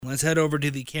Let's head over to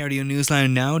the KRDO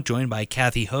Newsline now, joined by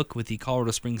Kathy Hook with the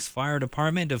Colorado Springs Fire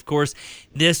Department. Of course,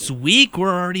 this week we're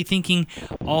already thinking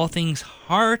all things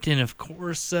heart, and of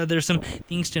course there's some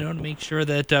things to know to make sure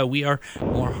that we are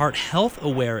more heart health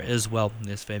aware as well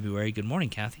this February. Good morning,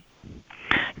 Kathy.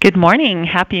 Good morning.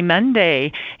 Happy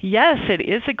Monday. Yes, it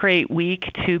is a great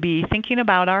week to be thinking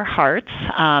about our hearts,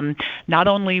 not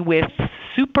only with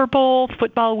Super Bowl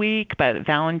football week, but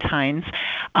Valentine's.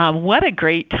 What a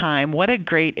great time. What a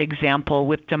great example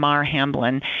with Damar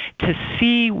Hamlin to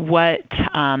see what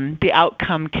the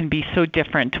outcome can be so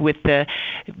different with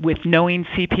knowing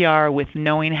CPR, with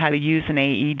knowing how to use an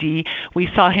AED. We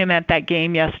saw him at that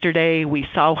game yesterday. We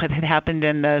saw what had happened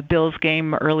in the Bills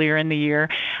game earlier in the year.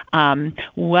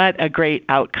 What a great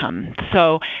outcome.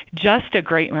 So just a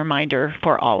great reminder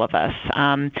for all of us.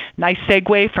 Nice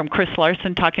segue from Chris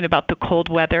Larson talking about the cold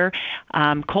weather.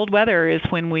 Cold weather is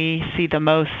when we see the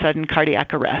most sudden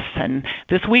cardiac arrests, and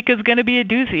this week is going to be a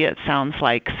doozy, it sounds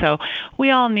like. So we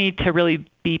all need to really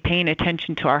be paying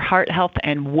attention to our heart health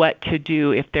and what to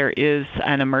do if there is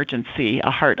an emergency, a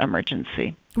heart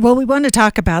emergency. Well, we want to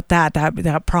talk about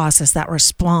that process, that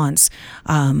response.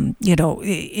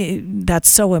 That's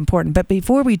so important. But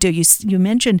before we do, you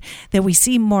mentioned that we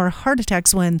see more heart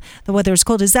attacks when the weather is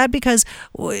cold. Is that because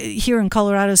here in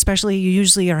Colorado, especially, you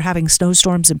usually are having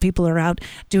snowstorms and people are out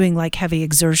doing like heavy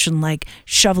exertion, like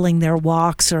shoveling their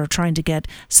walks or trying to get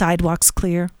sidewalks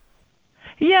clear?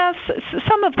 Yes,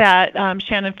 some of that,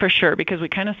 Shannon, for sure, because we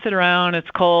kind of sit around,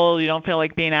 it's cold, you don't feel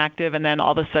like being active, and then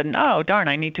all of a sudden, oh, darn,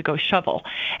 I need to go shovel.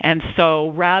 And so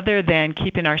rather than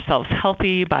keeping ourselves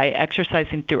healthy by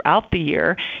exercising throughout the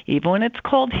year, even when it's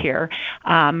cold here,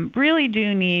 really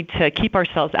do need to keep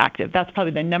ourselves active. That's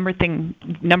probably the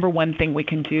number one thing we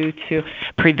can do to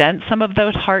prevent some of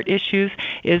those heart issues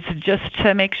is just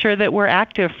to make sure that we're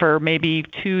active for maybe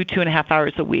 2.5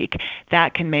 hours a week.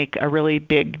 That can make a really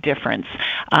big difference.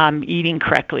 Eating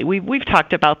correctly. We've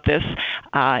talked about this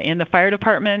in the fire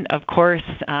department. Of course,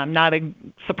 not a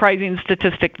surprising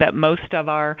statistic that most of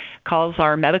our calls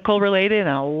are medical related, and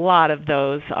a lot of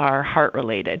those are heart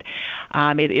related.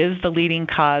 It is the leading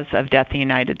cause of death in the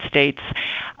United States,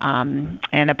 and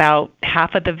about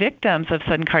half of the victims of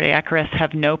sudden cardiac arrest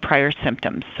have no prior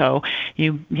symptoms. So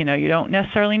you don't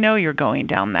necessarily know you're going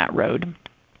down that road.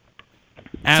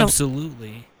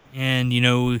 Absolutely. And,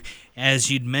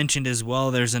 as you'd mentioned as well,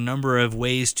 there's a number of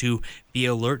ways to be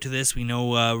alert to this. We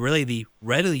know really the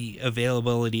readily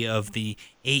availability of the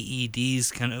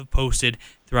AEDs kind of posted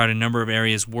throughout a number of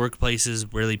areas,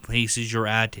 workplaces, really places you're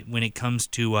at when it comes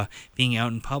to being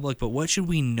out in public. But what should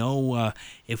we know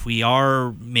if we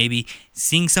are maybe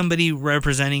seeing somebody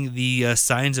representing the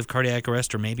signs of cardiac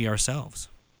arrest or maybe ourselves?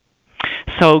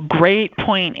 So great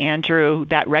point, Andrew.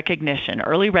 That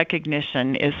early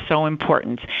recognition is so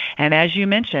important. And as you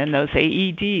mentioned, those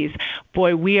AEDs,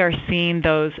 boy, we are seeing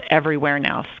those everywhere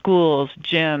now. Schools,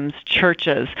 gyms,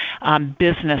 churches,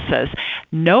 businesses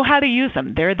know how to use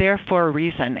them. They're there for a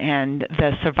reason. And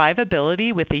the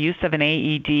survivability with the use of an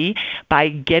AED, by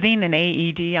getting an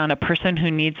AED on a person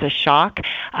who needs a shock,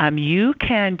 you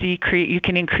can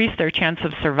increase their chance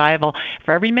of survival.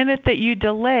 For every minute that you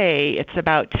delay, it's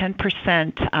about 10%.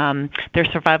 Their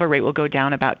survival rate will go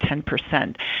down about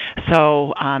 10%.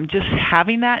 So just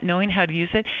having that, knowing how to use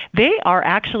it, they are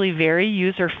actually very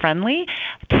user-friendly.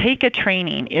 Take a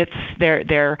training.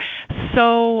 They're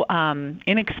so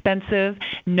inexpensive.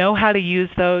 Know how to use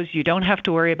those. You don't have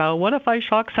to worry about, what if I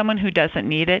shock someone who doesn't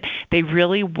need it? They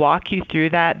really walk you through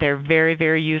that. They're very,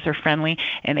 very user-friendly,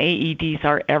 and AEDs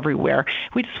are everywhere.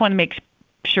 We just want to make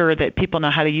sure that people know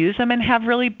how to use them and have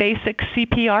really basic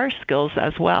CPR skills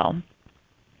as well.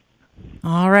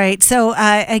 All right. So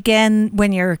again,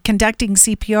 when you're conducting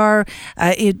CPR,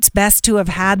 it's best to have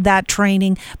had that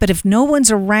training. But if no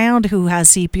one's around who has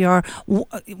CPR,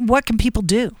 what can people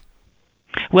do?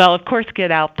 Well, of course, get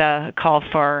out the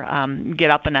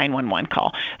 911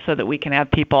 call so that we can have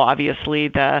people, obviously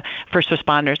the first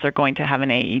responders are going to have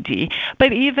an AED.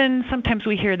 But even sometimes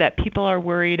we hear that people are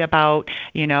worried about,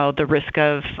 the risk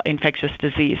of infectious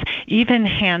disease. Even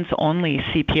hands-only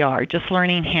CPR, just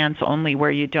learning hands-only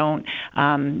where you don't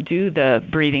do the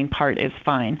breathing part is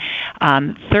fine.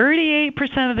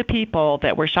 38% of the people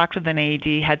that were shocked with an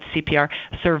AED had CPR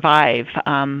survive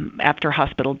after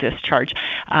hospital discharge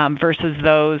versus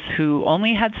those who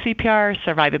only had CPR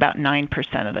survive about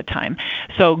 9% of the time.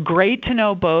 So great to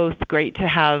know both, great to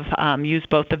have used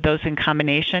both of those in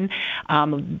combination.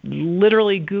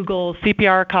 Literally Google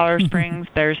CPR Colorado Springs.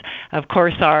 There's, of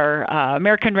course, our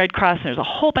American Red Cross. There's a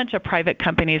whole bunch of private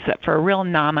companies that for a real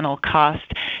nominal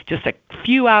cost, just a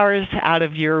few hours out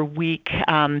of your week,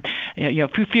 a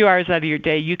few hours out of your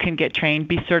day, you can get trained,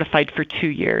 be certified for 2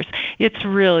 years. It's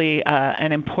really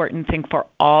an important thing for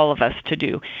all of us to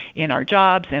do in our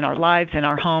jobs, in our lives, in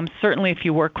our homes. Certainly if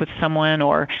you work with someone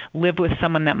or live with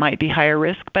someone that might be higher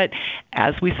risk. But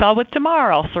as we saw with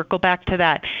Damar, I'll circle back to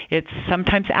that. It's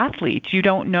sometimes athletes. You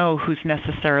don't know who's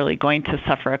necessarily going to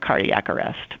suffer a cardiac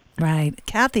arrest. Right.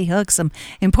 Kathy Hook, some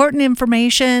important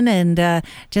information, and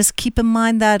just keep in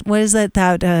mind that, what is it,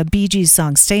 that Bee Gees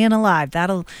song, Staying Alive.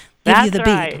 That'll give you the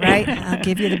beat, right? I'll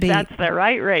give you the beat. That's the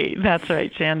right rate. That's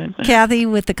right, Shannon. Kathy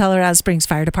with the Colorado Springs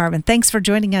Fire Department, thanks for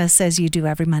joining us as you do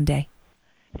every Monday.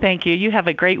 Thank you. You have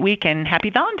a great week and happy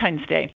Valentine's Day.